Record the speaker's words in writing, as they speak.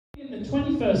the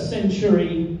 21st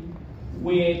century,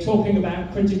 we're talking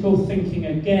about critical thinking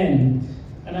again.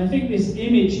 And I think this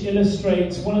image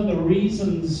illustrates one of the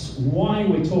reasons why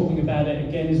we're talking about it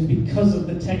again is because of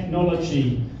the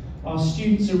technology. Our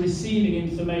students are receiving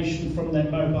information from their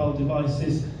mobile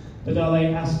devices, but are they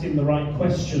asking the right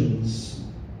questions?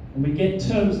 And we get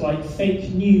terms like fake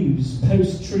news,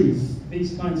 post-truth,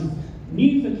 these kinds of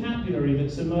new vocabulary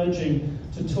that's emerging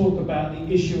to talk about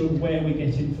the issue of where we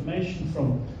get information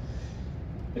from.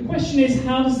 The question is,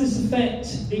 how does this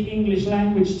affect the English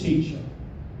language teacher?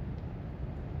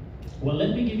 Well,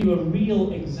 let me give you a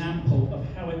real example of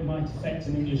how it might affect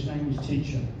an English language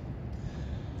teacher.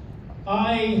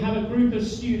 I have a group of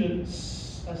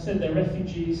students, I said they're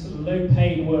refugees, sort of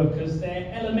low-paid workers,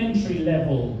 they're elementary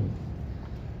level,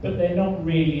 but they're not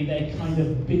really, they're kind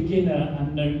of beginner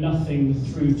and know nothing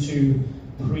through to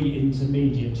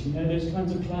pre-intermediate. You know those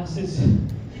kinds of classes?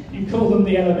 You call them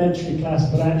the elementary class,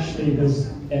 but actually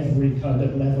there's every kind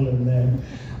of level in there,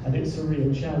 and it's a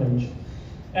real challenge.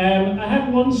 I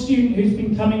have one student who's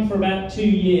been coming for about 2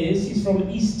 years. He's from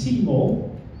East Timor,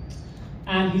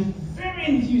 and he's very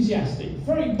enthusiastic,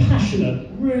 very passionate,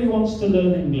 really wants to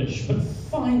learn English, but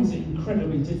finds it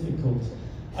incredibly difficult.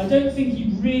 I don't think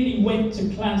he really went to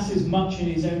classes much in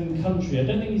his own country. I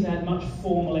don't think he's had much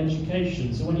formal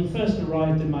education. So when he first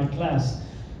arrived in my class,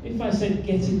 if I said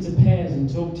get into pairs and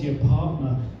talk to your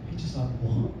partner, he'd just like,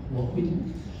 what we do?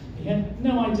 He had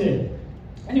no idea.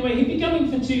 Anyway, he'd been coming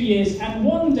for 2 years, and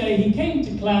one day he came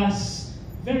to class,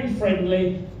 very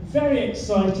friendly, very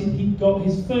excited. He'd got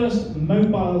his first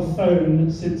mobile phone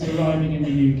since arriving in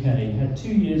the UK. He had 2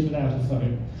 years without a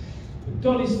phone.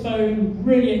 Got his phone,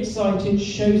 really excited,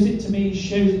 shows it to me,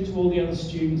 shows it to all the other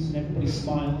students, and everybody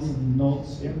smiles and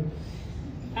nods. Yeah.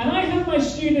 And I have my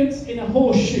students in a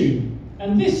horseshoe,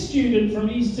 and this student from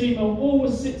East Timor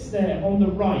always sits there on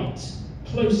the right,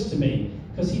 close to me,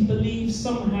 because he believes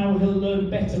somehow he'll learn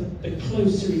better the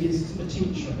closer he is to the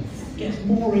teacher, gets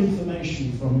more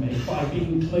information from me by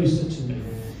being closer to me.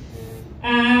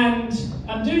 And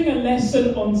I'm doing a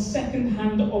lesson on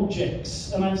second-hand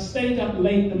objects, and I've stayed up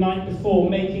late the night before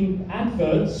making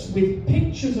adverts with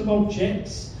pictures of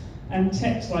objects and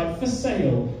text like for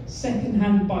sale,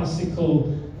 second-hand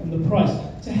bicycle, and the price,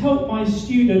 to help my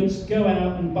students go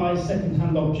out and buy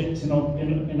second-hand objects in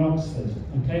Oxford,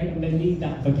 okay? And they need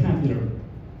that vocabulary.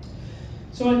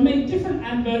 So I've made different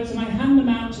adverts and I hand them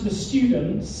out to the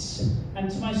students, and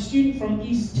to my student from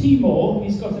East Timor,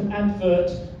 he's got an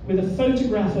advert with a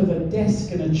photograph of a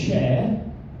desk and a chair,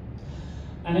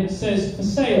 and it says for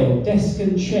sale, desk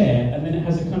and chair, and then it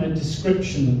has a kind of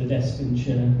description of the desk and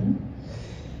chair.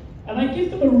 And I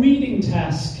give them a reading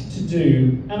task to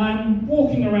do, and I'm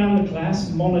walking around the class,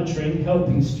 monitoring,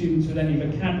 helping students with any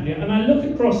vocabulary, and I look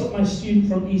across at my student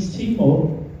from East Timor,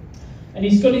 and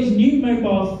he's got his new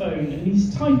mobile phone, and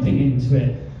he's typing into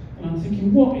it, and I'm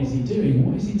thinking, what is he doing?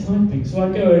 What is he typing? So I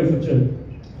go over to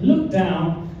him, look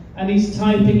down, and he's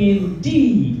typing in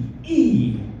D-E-S-K,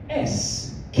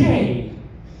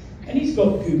 and he's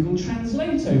got Google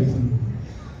Translate open.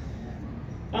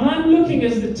 And I'm looking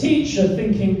as the teacher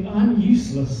thinking, I'm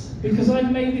useless, because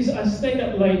I've stayed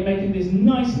up late making this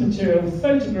nice material,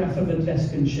 photograph of a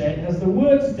desk and chair. It has the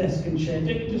words desk and chair.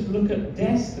 Don't you just look at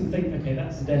desk and think, okay,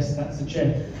 that's a desk, that's a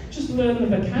chair. Just learn the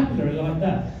vocabulary like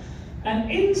that.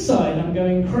 And inside I'm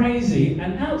going crazy,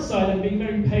 and outside I'm being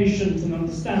very patient and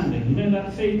understanding. You know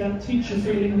that teacher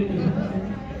feeling that you have?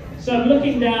 So I'm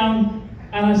looking down,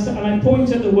 and I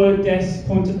point at the word desk,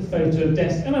 point at the photo of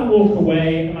desk, and I walk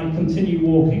away, and I continue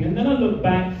walking. And then I look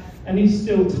back, and he's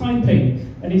still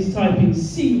typing, and he's typing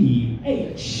C-H-A-I-R,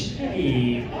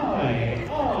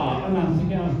 and I'm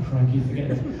thinking, oh, crikey, forget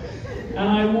it. And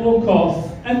I walk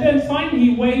off, and then finally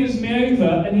he waves me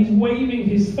over, and he's waving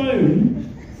his phone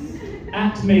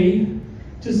at me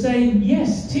to say,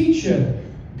 yes, teacher,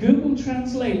 Google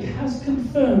Translate has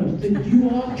confirmed that you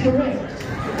are correct.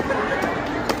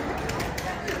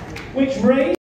 Which raised